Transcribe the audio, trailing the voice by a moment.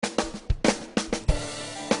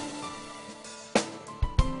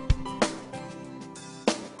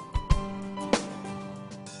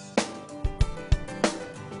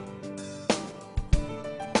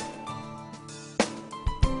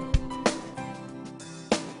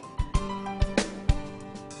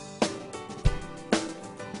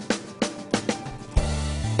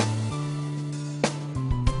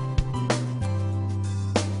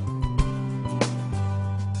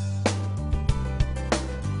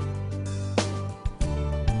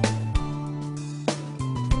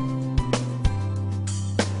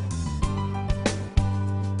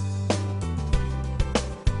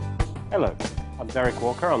Hello, I'm Derek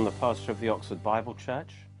Walker. I'm the pastor of the Oxford Bible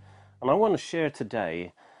Church, and I want to share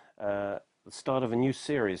today the start of a new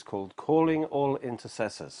series called Calling All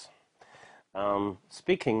Intercessors.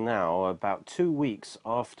 Speaking now about 2 weeks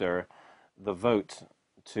after the vote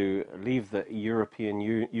to leave the European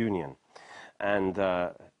Union, and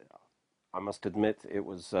I must admit it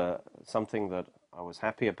was something that I was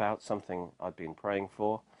happy about, something I'd been praying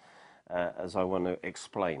for, as I want to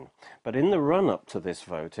explain. But in the run-up to this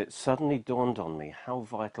vote, it suddenly dawned on me how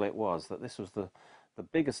vital it was that this was the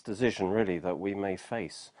biggest decision, really, that we may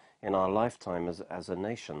face in our lifetime as a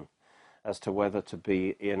nation, as to whether to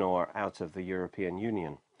be in or out of the European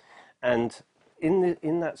Union. And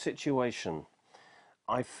in that situation,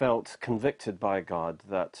 I felt convicted by God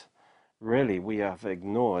that really we have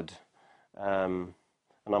ignored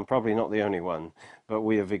and I'm probably not the only one, but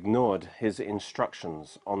we have ignored his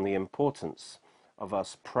instructions on the importance of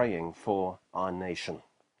us praying for our nation.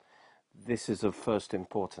 This is of first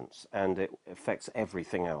importance, and it affects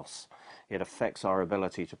everything else. It affects our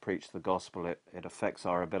ability to preach the gospel. It affects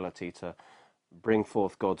our ability to bring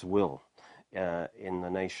forth God's will in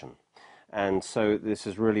the nation. And so this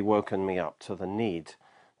has really woken me up to the need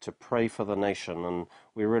to pray for the nation, and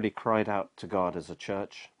we really cried out to God as a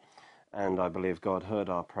church. And I believe God heard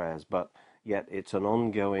our prayers, but yet it's an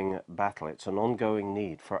ongoing battle. It's an ongoing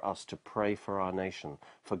need for us to pray for our nation,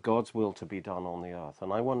 for God's will to be done on the earth.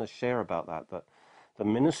 And I want to share about that the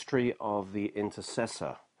ministry of the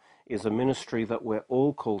intercessor is a ministry that we're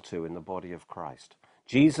all called to in the body of Christ.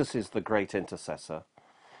 Jesus is the great intercessor.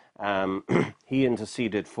 He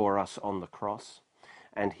interceded for us on the cross,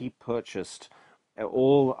 and he purchased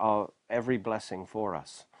every blessing for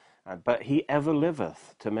us. But he ever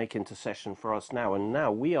liveth to make intercession for us now. And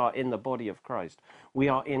now we are in the body of Christ. We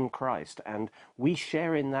are in Christ, and we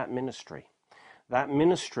share in that ministry. That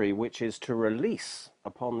ministry which is to release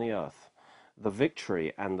upon the earth the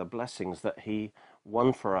victory and the blessings that he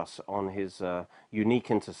won for us on his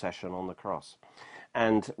unique intercession on the cross.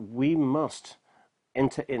 And we must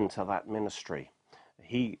enter into that ministry.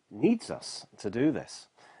 He needs us to do this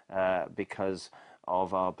because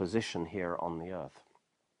of our position here on the earth.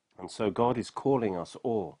 And so God is calling us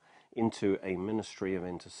all into a ministry of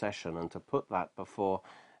intercession, and to put that before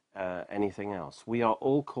anything else. We are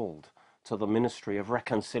all called to the ministry of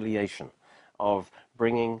reconciliation, of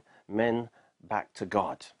bringing men back to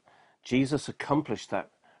God. Jesus accomplished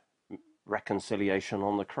that reconciliation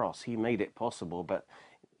on the cross. He made it possible, but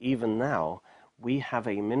even now we have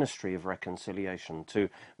a ministry of reconciliation to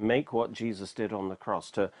make what Jesus did on the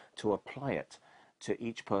cross, to apply it to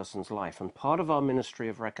each person's life. And part of our ministry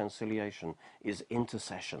of reconciliation is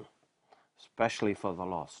intercession, especially for the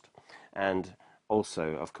lost, and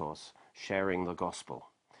also, of course, sharing the gospel.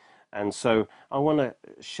 And so I want to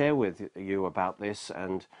share with you about this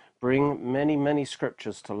and bring many, many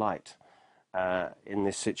scriptures to light in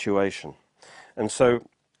this situation. And so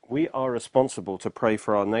we are responsible to pray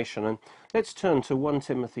for our nation. And let's turn to 1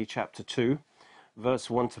 Timothy chapter 2, verse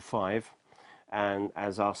 1 to 5. And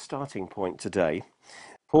as our starting point today,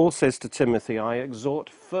 Paul says to Timothy, I exhort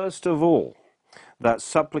first of all that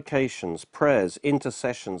supplications, prayers,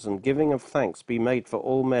 intercessions, and giving of thanks be made for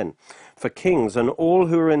all men, for kings and all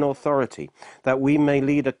who are in authority, that we may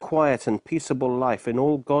lead a quiet and peaceable life in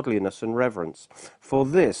all godliness and reverence. For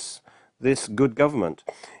this good government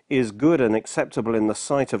is good and acceptable in the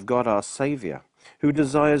sight of God our Saviour, who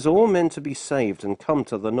desires all men to be saved and come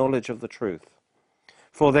to the knowledge of the truth.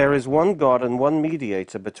 For there is one God and one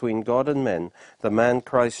mediator between God and men, the man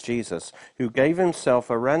Christ Jesus, who gave himself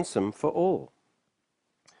a ransom for all.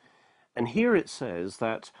 And here it says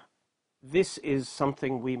that this is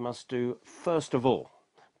something we must do first of all.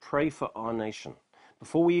 Pray for our nation.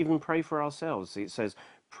 Before we even pray for ourselves, it says,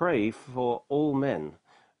 pray for all men,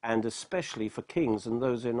 and especially for kings and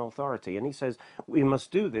those in authority. And he says, we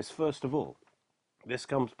must do this first of all. This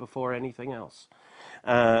comes before anything else,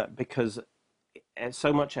 because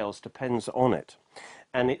so much else depends on it.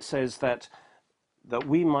 And it says that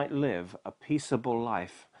we might live a peaceable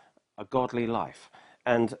life, a godly life.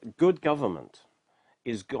 And good government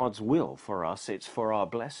is God's will for us. It's for our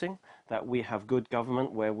blessing that we have good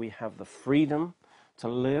government where we have the freedom to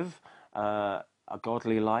live a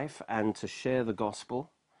godly life and to share the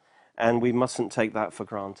gospel. And we mustn't take that for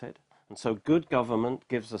granted. And so good government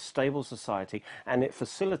gives a stable society, and it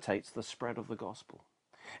facilitates the spread of the gospel.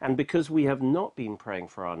 And because we have not been praying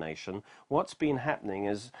for our nation, what's been happening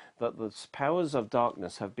is that the powers of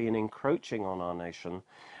darkness have been encroaching on our nation,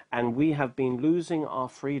 and we have been losing our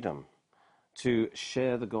freedom to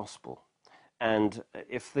share the gospel. And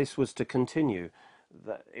if this was to continue,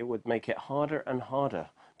 it would make it harder and harder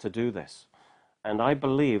to do this. And I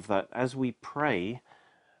believe that as we pray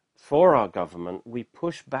for our government, we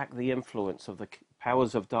push back the influence of the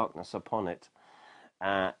powers of darkness upon it.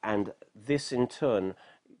 And this in turn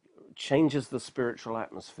changes the spiritual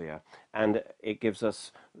atmosphere, and it gives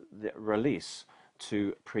us the release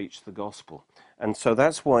to preach the gospel. And so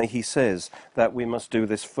that's why he says that we must do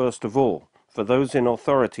this first of all, for those in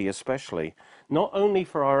authority especially, not only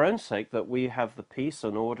for our own sake, that we have the peace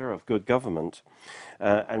and order of good government,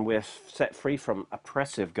 and we're set free from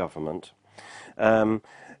oppressive government,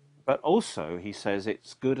 but also, he says,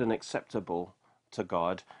 it's good and acceptable to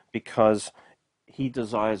God because he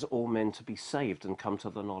desires all men to be saved and come to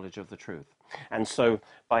the knowledge of the truth. And so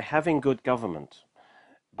by having good government,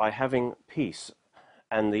 by having peace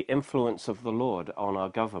and the influence of the Lord on our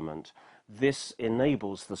government, this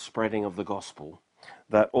enables the spreading of the gospel,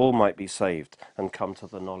 that all might be saved and come to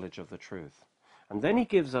the knowledge of the truth. And then he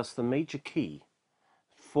gives us the major key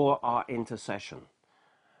for our intercession.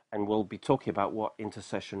 And we'll be talking about what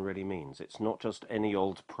intercession really means. It's not just any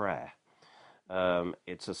old prayer.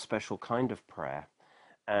 It's a special kind of prayer.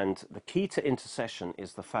 And the key to intercession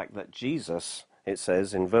is the fact that Jesus, it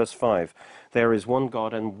says in verse 5, there is one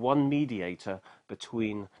God and one mediator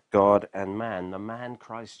between God and man, the man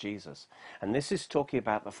Christ Jesus. And this is talking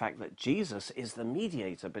about the fact that Jesus is the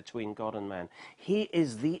mediator between God and man. He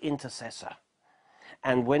is the intercessor.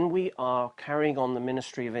 And when we are carrying on the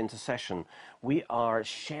ministry of intercession, we are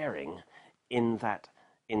sharing in that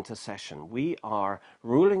intercession. We are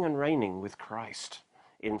ruling and reigning with Christ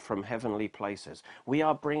from heavenly places. We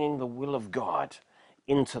are bringing the will of God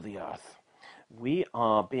into the earth. We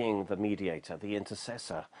are being the mediator, the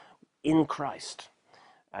intercessor in Christ.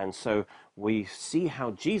 And so we see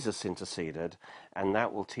how Jesus interceded, and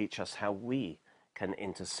that will teach us how we can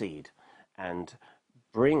intercede and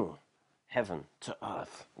bring heaven to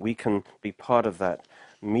earth. We can be part of that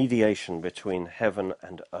mediation between heaven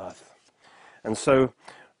and earth. And so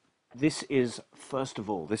this is, first of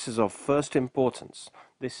all, this is of first importance.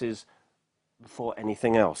 This is before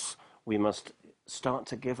anything else. We must start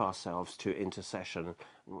to give ourselves to intercession,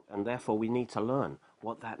 and therefore we need to learn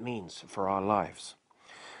what that means for our lives.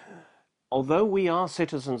 Although we are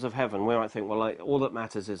citizens of heaven, we might think, well, all that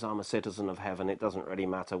matters is I'm a citizen of heaven. It doesn't really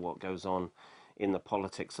matter what goes on in the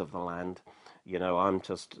politics of the land. You know,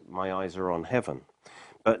 my eyes are on heaven.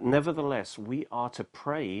 But nevertheless, we are to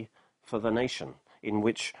pray for the nation in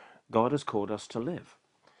which God has called us to live,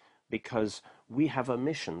 because we have a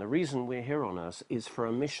mission. The reason we're here on earth is for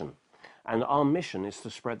a mission, and our mission is to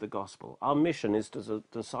spread the gospel. Our mission is to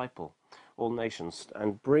disciple all nations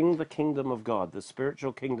and bring the kingdom of God, the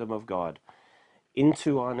spiritual kingdom of God,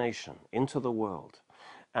 into our nation, into the world.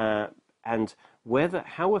 And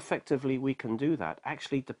how effectively we can do that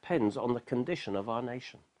actually depends on the condition of our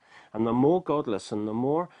nation. And the more godless and the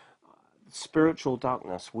more spiritual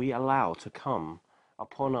darkness we allow to come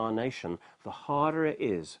upon our nation, the harder it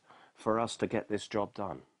is for us to get this job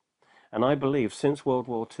done. And I believe since World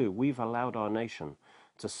War II, we've allowed our nation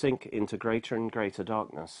to sink into greater and greater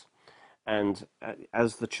darkness. And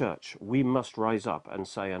as the church, we must rise up and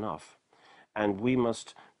say enough. And we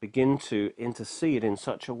must begin to intercede in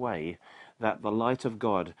such a way that the light of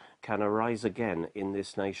God can arise again in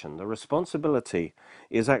this nation. The responsibility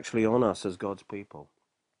is actually on us as God's people.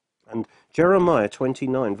 And Jeremiah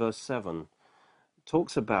 29 verse 7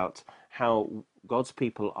 talks about how God's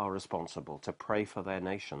people are responsible to pray for their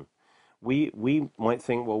nation. We might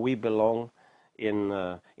think, well, we belong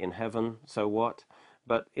in heaven, so what?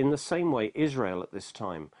 But in the same way, Israel at this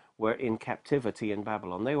time were in captivity in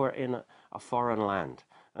Babylon. They were in a foreign land.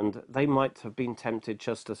 And they might have been tempted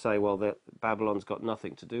just to say, well, Babylon's got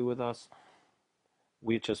nothing to do with us.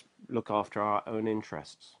 We just look after our own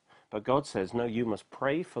interests. But God says, no, you must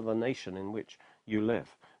pray for the nation in which you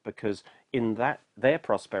live, because in that, their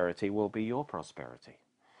prosperity will be your prosperity.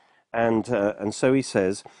 And so he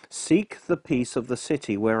says, seek the peace of the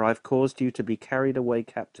city where I've caused you to be carried away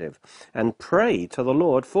captive, and pray to the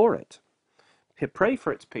Lord for it. Pray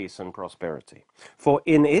for its peace and prosperity, for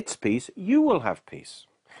in its peace you will have peace.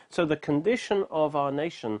 So the condition of our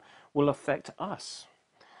nation will affect us.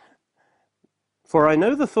 For I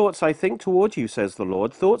know the thoughts I think toward you, says the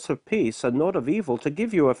Lord, thoughts of peace and not of evil, to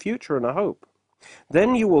give you a future and a hope.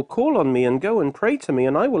 Then you will call on me and go and pray to me,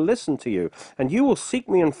 and I will listen to you, and you will seek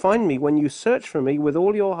me and find me when you search for me with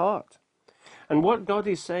all your heart. And what God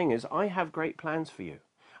is saying is, I have great plans for you.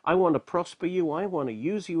 I want to prosper you. I want to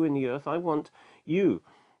use you in the earth. I want you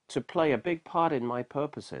to play a big part in my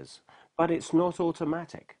purposes. But it's not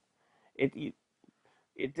automatic.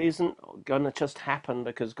 It It isn't going to just happen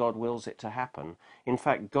because God wills it to happen. In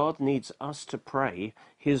fact, God needs us to pray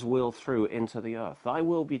his will through into the earth. Thy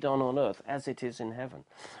will be done on earth as it is in heaven.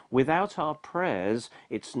 Without our prayers,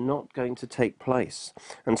 it's not going to take place.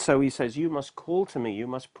 And so he says, you must call to me, you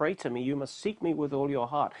must pray to me, you must seek me with all your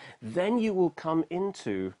heart. Then you will come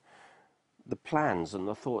into the plans and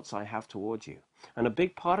the thoughts I have toward you. And a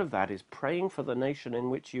big part of that is praying for the nation in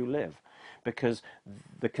which you live, because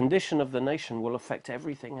the condition of the nation will affect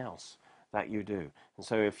everything else that you do. And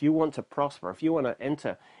so if you want to prosper, if you want to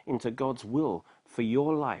enter into God's will for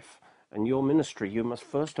your life and your ministry, you must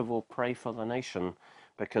first of all pray for the nation,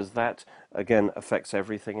 because that, again, affects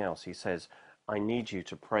everything else. He says, I need you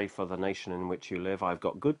to pray for the nation in which you live. I've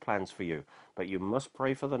got good plans for you, but you must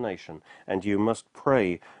pray for the nation, and you must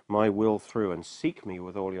pray my will through, and seek me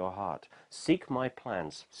with all your heart. Seek my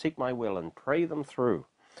plans, seek my will, and pray them through.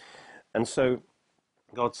 And so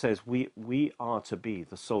God says we are to be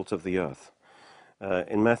the salt of the earth.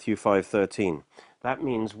 In Matthew 5:13, that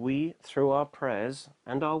means we, through our prayers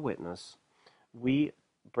and our witness, we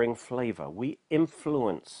bring flavor, we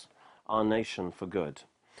influence our nation for good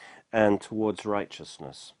and towards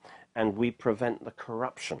righteousness, and we prevent the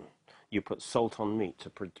corruption. You put salt on meat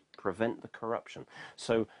to prevent the corruption.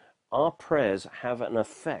 So our prayers have an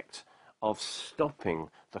effect of stopping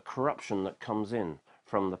the corruption that comes in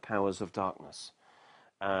from the powers of darkness.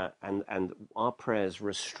 And our prayers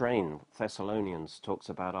restrain. Thessalonians talks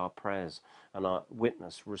about our prayers, and our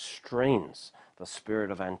witness restrains the spirit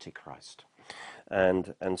of Antichrist.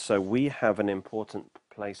 And so we have an important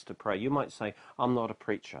place to pray. You might say, I'm not a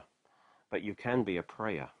preacher, but you can be a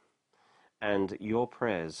prayer. And your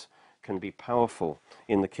prayers can be powerful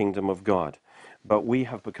in the kingdom of God. But we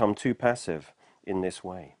have become too passive in this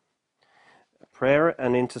way. Prayer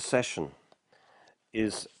and intercession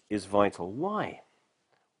is vital. Why?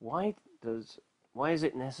 Why is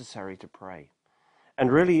it necessary to pray?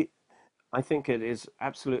 And really, I think it is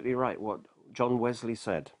absolutely right what John Wesley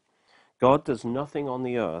said. God does nothing on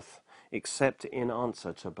the earth except in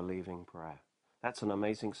answer to believing prayer. That's an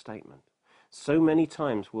amazing statement. So many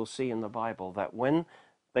times we'll see in the Bible that when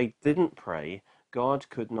they didn't pray, God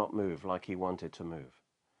could not move like he wanted to move.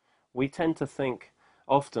 We tend to think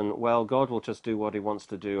often, well, God will just do what he wants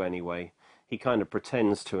to do anyway. He kind of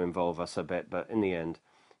pretends to involve us a bit, but in the end,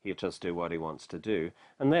 he'll just do what he wants to do.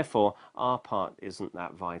 And therefore, our part isn't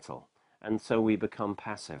that vital. And so we become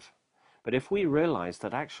passive. But if we realize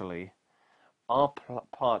that actually our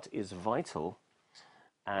part is vital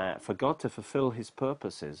for God to fulfill his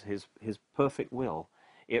purposes, his perfect will,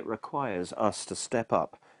 it requires us to step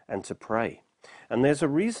up and to pray. And there's a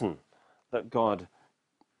reason that God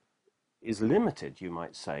is limited, you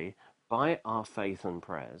might say, by our faith and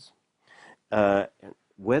prayers.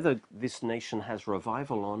 Whether this nation has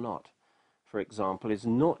revival or not, for example, is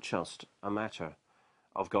not just a matter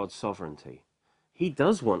of God's sovereignty. He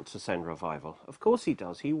does want to send revival. Of course he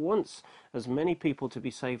does. He wants as many people to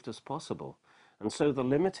be saved as possible. And so the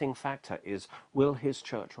limiting factor is, will his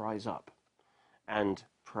church rise up and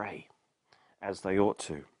pray as they ought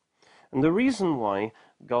to? And the reason why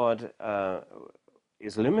God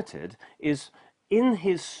is limited is, in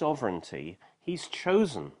his sovereignty, he's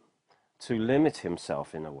chosen to limit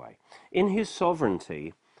himself in a way. In his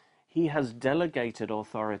sovereignty, he has delegated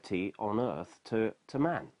authority on earth to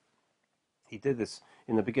man. He did this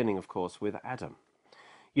in the beginning, of course, with Adam.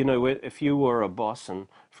 You know, if you were a boss, and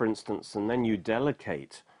for instance, and then you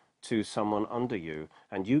delegate to someone under you,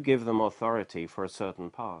 and you give them authority for a certain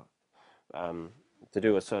part, to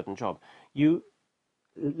do a certain job, you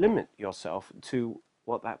limit yourself to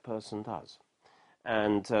what that person does.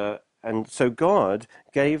 And so God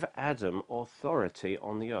gave Adam authority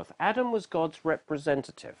on the earth. Adam was God's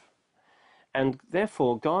representative. And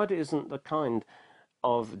therefore, God isn't the kind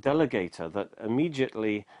of delegator that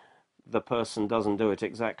immediately the person doesn't do it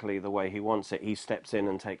exactly the way he wants it, he steps in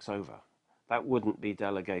and takes over. That wouldn't be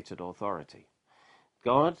delegated authority.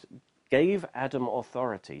 God gave Adam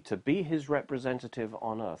authority to be his representative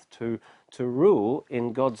on earth, to rule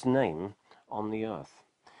in God's name on the earth.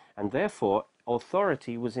 And therefore,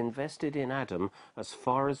 authority was invested in Adam as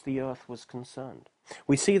far as the earth was concerned.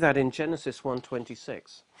 We see that in Genesis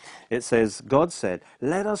 1:26. It says, God said,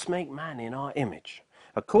 let us make man in our image,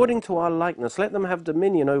 according to our likeness. Let them have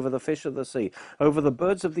dominion over the fish of the sea, over the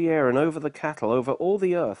birds of the air, and over the cattle, over all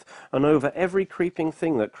the earth, and over every creeping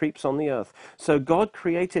thing that creeps on the earth. So God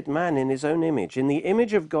created man in his own image. In the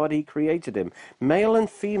image of God he created him. Male and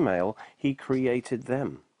female he created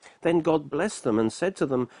them. Then God blessed them and said to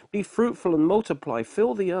them, be fruitful and multiply,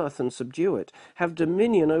 fill the earth and subdue it. Have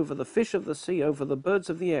dominion over the fish of the sea, over the birds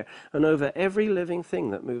of the air, and over every living thing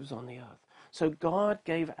that moves on the earth. So God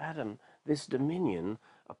gave Adam this dominion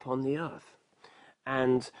upon the earth.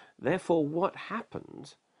 And therefore what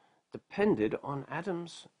happened depended on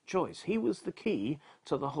Adam's choice. He was the key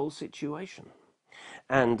to the whole situation.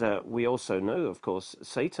 And we also know, of course,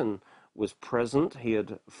 Satan was present. He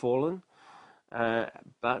had fallen.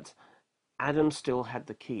 But Adam still had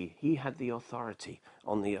the key. He had the authority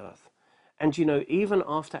on the earth. And even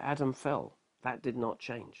after Adam fell, that did not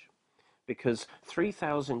change. Because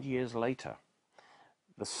 3,000 years later,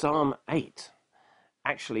 the Psalm 8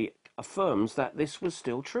 actually affirms that this was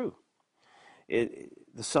still true.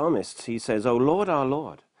 The psalmist, he says, "O Lord, our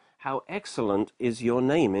Lord, how excellent is your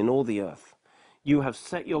name in all the earth. You have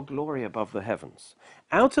set your glory above the heavens.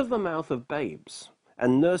 Out of the mouth of babes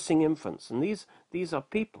and nursing infants," and these are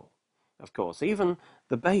people, of course, even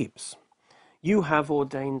the babes, "you have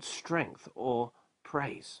ordained strength," or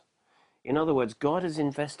praise. In other words, God has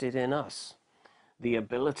invested in us the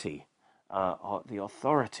ability, the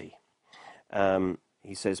authority.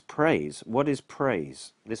 He says praise. What is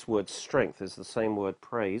praise? This word strength is the same word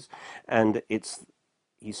praise, and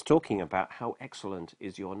he's talking about how excellent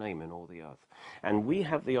is your name in all the earth. And we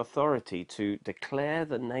have the authority to declare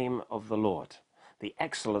the name of the Lord, the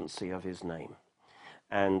excellency of his name.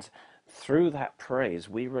 And through that praise,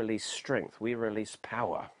 we release strength, we release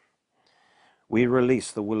power, we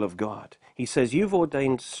release the will of God. He says, "You've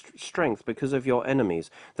ordained strength because of your enemies,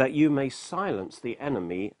 that you may silence the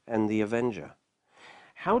enemy and the avenger."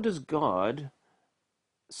 How does God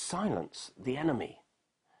silence the enemy,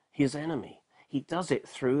 his enemy? He does it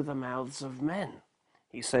through the mouths of men.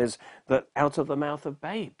 He says that out of the mouth of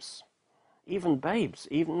babes, even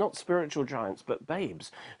not spiritual giants, but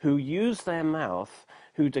babes, who use their mouth,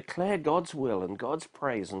 who declare God's will and God's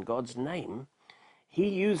praise and God's name, he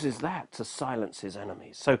uses that to silence his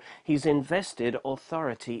enemies. So he's invested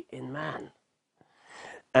authority in man.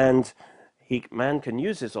 And man can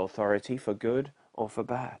use his authority for good or for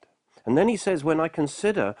bad. And then he says, "When I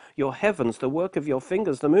consider your heavens, the work of your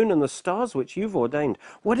fingers, the moon and the stars which you've ordained,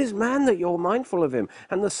 what is man that you're mindful of him,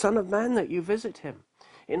 and the son of man that you visit him?"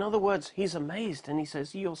 In other words, he's amazed, and he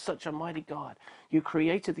says, "You're such a mighty God. You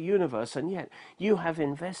created the universe, and yet you have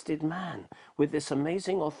invested man with this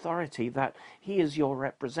amazing authority that he is your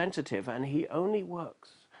representative, and he only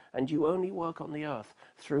works, and you only work on the earth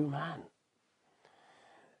through man.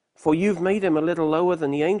 For you've made him a little lower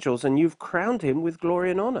than the angels, and you've crowned him with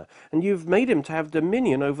glory and honor. And you've made him to have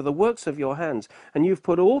dominion over the works of your hands. And you've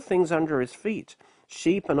put all things under his feet,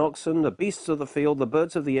 sheep and oxen, the beasts of the field, the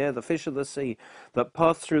birds of the air, the fish of the sea, that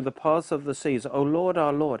pass through the paths of the seas. O Lord,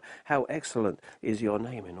 our Lord, how excellent is your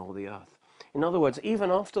name in all the earth." In other words,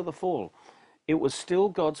 even after the fall, it was still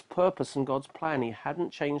God's purpose and God's plan. He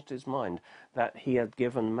hadn't changed his mind that he had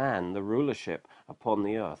given man the rulership upon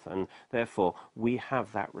the earth. And therefore, we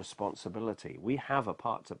have that responsibility. We have a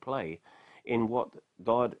part to play in what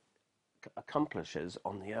God accomplishes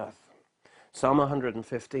on the earth. Psalm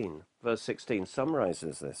 115, verse 16,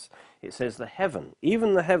 summarizes this. It says,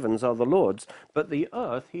 even the heavens are the Lord's, but the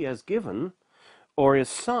earth he has given or is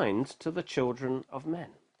signed to the children of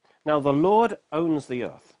men. Now, the Lord owns the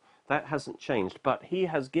earth. That hasn't changed, but he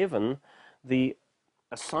has given the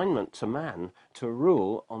assignment to man to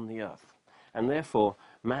rule on the earth. And therefore,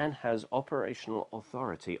 man has operational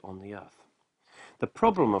authority on the earth. The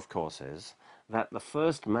problem, of course, is that the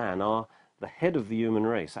first man, the head of the human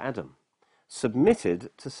race, Adam,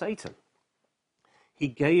 submitted to Satan.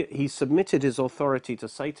 He submitted his authority to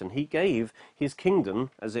Satan. He gave his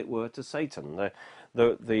kingdom, as it were, to Satan.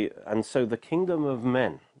 And so the kingdom of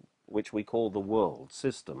men, which we call the world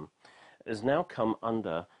system, has now come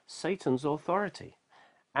under Satan's authority.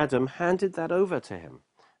 Adam handed that over to him.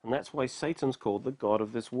 And that's why Satan's called the god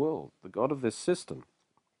of this world, the god of this system.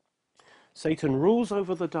 Satan rules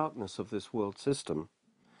over the darkness of this world system.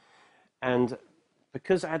 And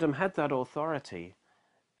because Adam had that authority,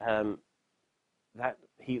 that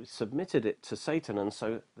he submitted it to Satan. And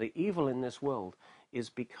so the evil in this world is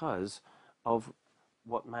because of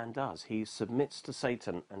what man does. He submits to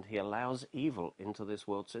Satan and he allows evil into this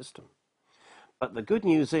world system. But the good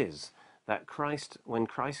news is that when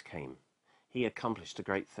Christ came, he accomplished a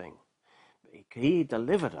great thing. He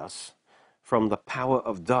delivered us from the power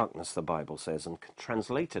of darkness, the Bible says, and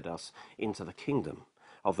translated us into the kingdom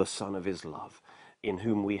of the Son of his love, in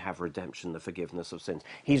whom we have redemption, the forgiveness of sins.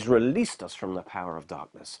 He's released us from the power of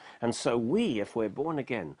darkness. And so we, if we're born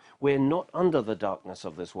again, we're not under the darkness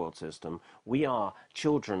of this world system. We are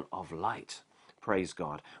children of light. Praise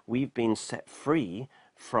God. We've been set free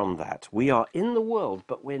from that. We are in the world,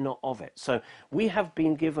 but we're not of it. So we have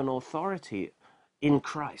been given authority in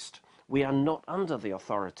Christ. We are not under the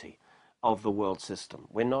authority of the world system.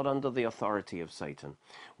 We're not under the authority of Satan.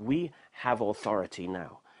 We have authority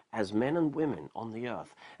now as men and women on the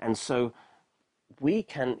earth. And so we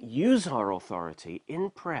can use our authority in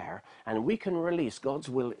prayer, and we can release God's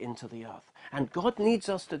will into the earth. And God needs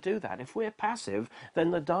us to do that. If we're passive,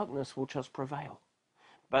 then the darkness will just prevail.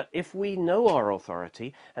 But if we know our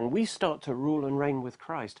authority and we start to rule and reign with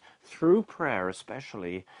Christ through prayer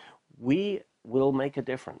especially, we will make a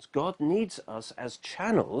difference. God needs us as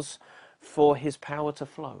channels for his power to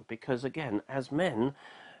flow, because again, as men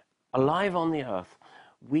alive on the earth,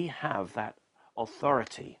 we have that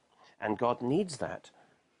authority, and God needs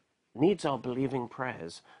our believing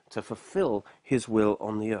prayers to fulfill his will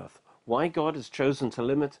on the earth. Why God has chosen to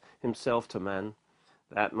limit himself to man,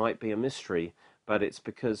 that might be a mystery, but it's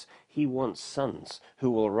because he wants sons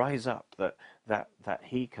who will rise up that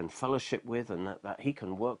he can fellowship with and that he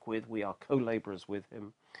can work with. We are co-laborers with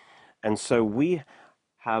him. And so we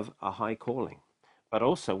have a high calling, but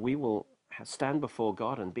also we will stand before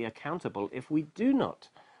God and be accountable if we do not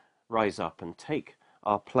rise up and take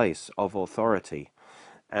our place of authority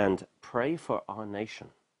and pray for our nation.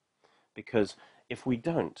 Because if we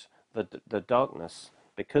don't, the darkness,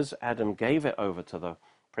 because Adam gave it over to the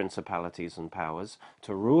principalities and powers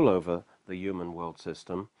to rule over the human world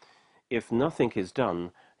system, if nothing is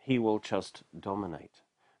done, he will just dominate.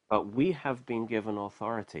 But we have been given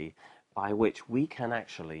authority by which we can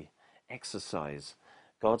actually exercise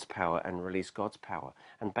God's power and release God's power.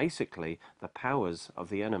 And basically, the powers of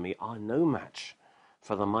the enemy are no match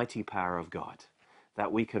for the mighty power of God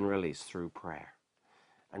that we can release through prayer.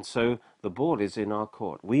 And so the ball is in our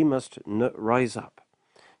court. We must rise up.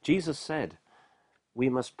 Jesus said, we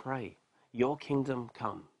must pray, your kingdom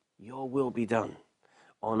come, your will be done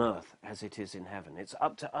on earth as it is in heaven. It's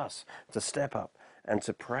up to us to step up and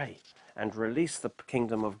to pray and release the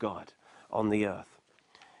kingdom of God on the earth.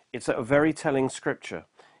 It's a very telling scripture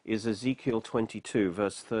is Ezekiel 22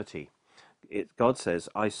 verse 30. God says,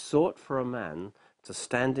 I sought for a man to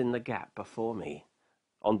stand in the gap before me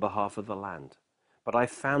on behalf of the land, but I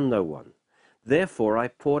found no one. Therefore I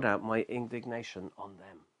poured out my indignation on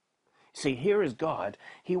them. See, here is God.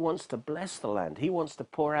 He wants to bless the land. He wants to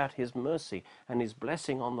pour out his mercy and his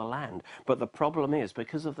blessing on the land. But the problem is,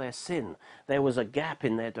 because of their sin, there was a gap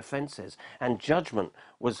in their defenses, and judgment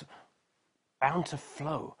was bound to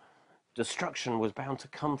flow. Destruction was bound to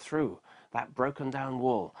come through that broken down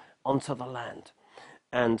wall onto the land.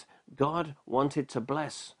 And God wanted to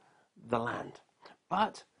bless the land,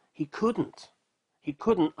 but he couldn't. He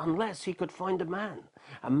couldn't unless he could find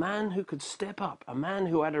a man who could step up, a man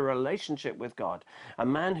who had a relationship with God, a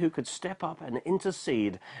man who could step up and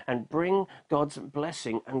intercede and bring God's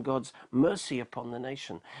blessing and God's mercy upon the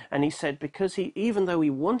nation. And he said, because even though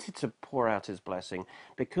he wanted to pour out his blessing,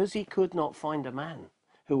 because he could not find a man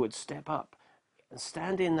who would step up and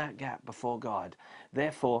stand in that gap before God,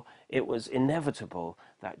 therefore it was inevitable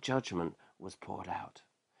that judgment was poured out.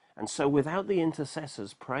 And so without the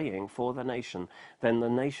intercessors praying for the nation, then the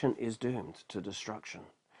nation is doomed to destruction.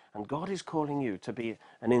 And God is calling you to be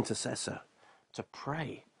an intercessor, to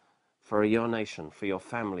pray for your nation, for your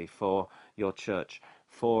family, for your church,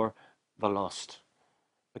 for the lost.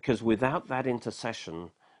 Because without that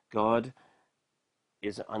intercession, God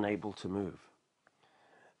is unable to move.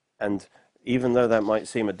 And even though that might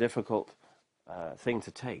seem a difficult thing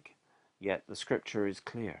to take, yet the scripture is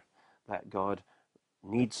clear that God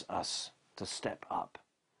needs us to step up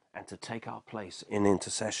and to take our place in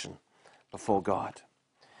intercession before God.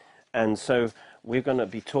 And so we're going to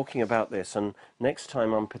be talking about this, and next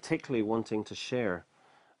time I'm particularly wanting to share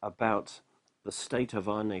about the state of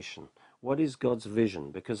our nation. What is God's vision?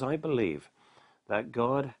 Because I believe that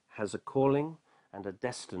God has a calling and a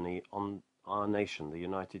destiny on our nation, the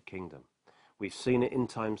United Kingdom. We've seen it in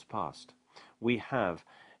times past. We have,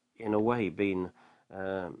 in a way, been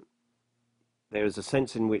there is a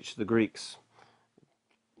sense in which the Greeks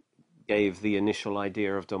gave the initial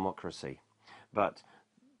idea of democracy, but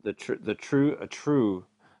a truer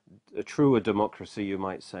democracy, you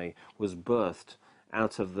might say, was birthed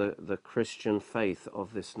out of the Christian faith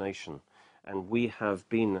of this nation, and we have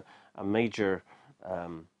been a major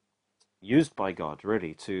used by God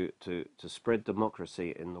really to spread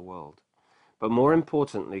democracy in the world. But more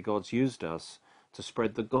importantly, God's used us to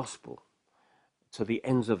spread the gospel to the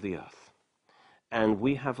ends of the earth. And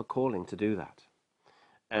we have a calling to do that.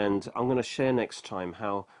 And I'm going to share next time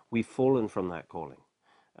how we've fallen from that calling.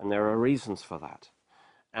 And there are reasons for that.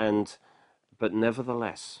 But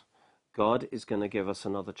nevertheless, God is going to give us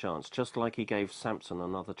another chance, just like he gave Samson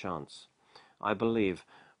another chance. I believe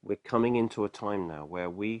we're coming into a time now where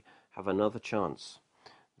we have another chance.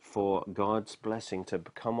 for God's blessing to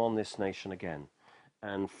come on this nation again,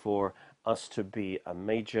 and for us to be a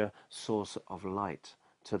major source of light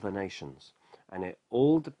to the nations. And it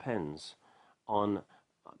all depends on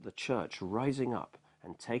the church rising up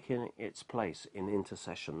and taking its place in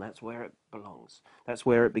intercession. That's where it belongs. That's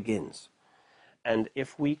where it begins. And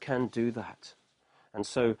if we can do that, and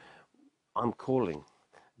so I'm calling,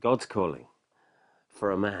 God's calling, for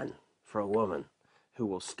a man, for a woman, who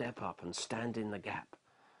will step up and stand in the gap.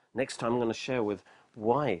 Next time I'm going to share with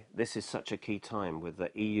why this is such a key time with the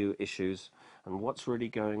EU issues and what's really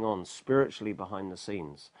going on spiritually behind the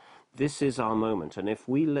scenes. This is our moment, and if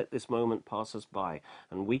we let this moment pass us by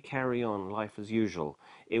and we carry on life as usual,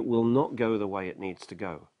 it will not go the way it needs to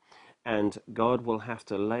go. And God will have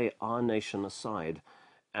to lay our nation aside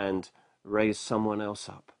and raise someone else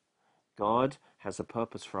up. God has a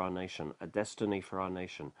purpose for our nation, a destiny for our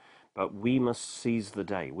nation. But we must seize the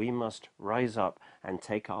day. We must rise up and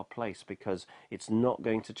take our place, because it's not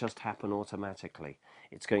going to just happen automatically.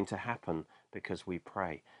 It's going to happen because we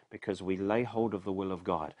pray, because we lay hold of the will of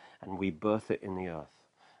God and we birth it in the earth.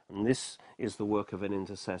 And this is the work of an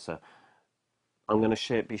intercessor. I'm going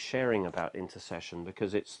to be sharing about intercession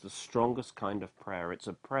because it's the strongest kind of prayer. It's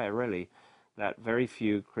a prayer, really, that very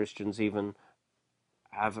few Christians even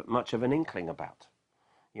have much of an inkling about.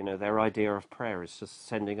 You know, their idea of prayer is just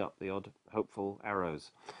sending up the odd hopeful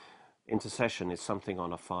arrows. Intercession is something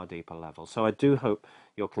on a far deeper level. So I do hope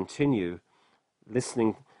you'll continue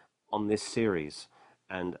listening on this series,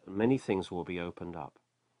 and many things will be opened up.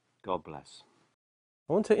 God bless.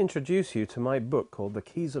 I want to introduce you to my book called The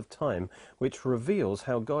Keys of Time, which reveals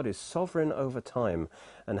how God is sovereign over time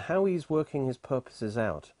and how he's working his purposes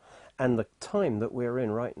out, and the time that we're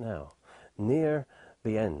in right now, near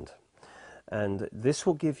the end. And this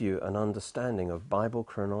will give you an understanding of Bible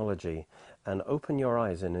chronology and open your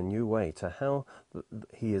eyes in a new way to how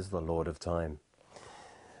he is the Lord of time.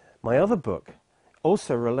 My other book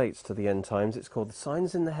also relates to the end times. It's called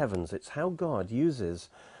Signs in the Heavens. It's how God uses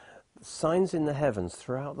signs in the heavens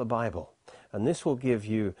throughout the Bible. And this will give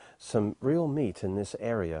you some real meat in this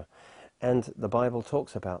area. And the Bible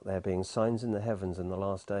talks about there being signs in the heavens in the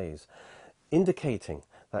last days, indicating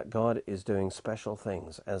that God is doing special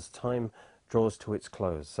things as time draws to its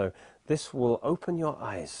close. So this will open your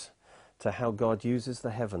eyes to how God uses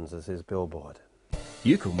the heavens as his billboard.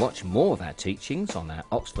 You can watch more of our teachings on our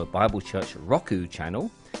Oxford Bible Church Roku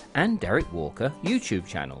channel and Derek Walker YouTube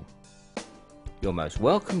channel. You're most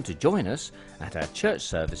welcome to join us at our church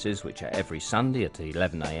services, which are every Sunday at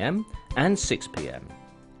 11 AM and 6 PM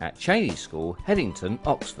at Cheney School, Headington,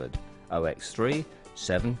 Oxford, OX3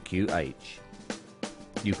 7QH.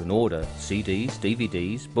 You can order CDs,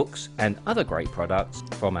 DVDs, books and other great products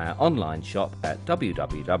from our online shop at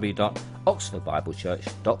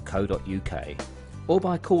www.oxfordbiblechurch.co.uk or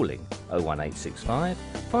by calling 01865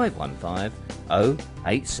 515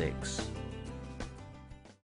 086.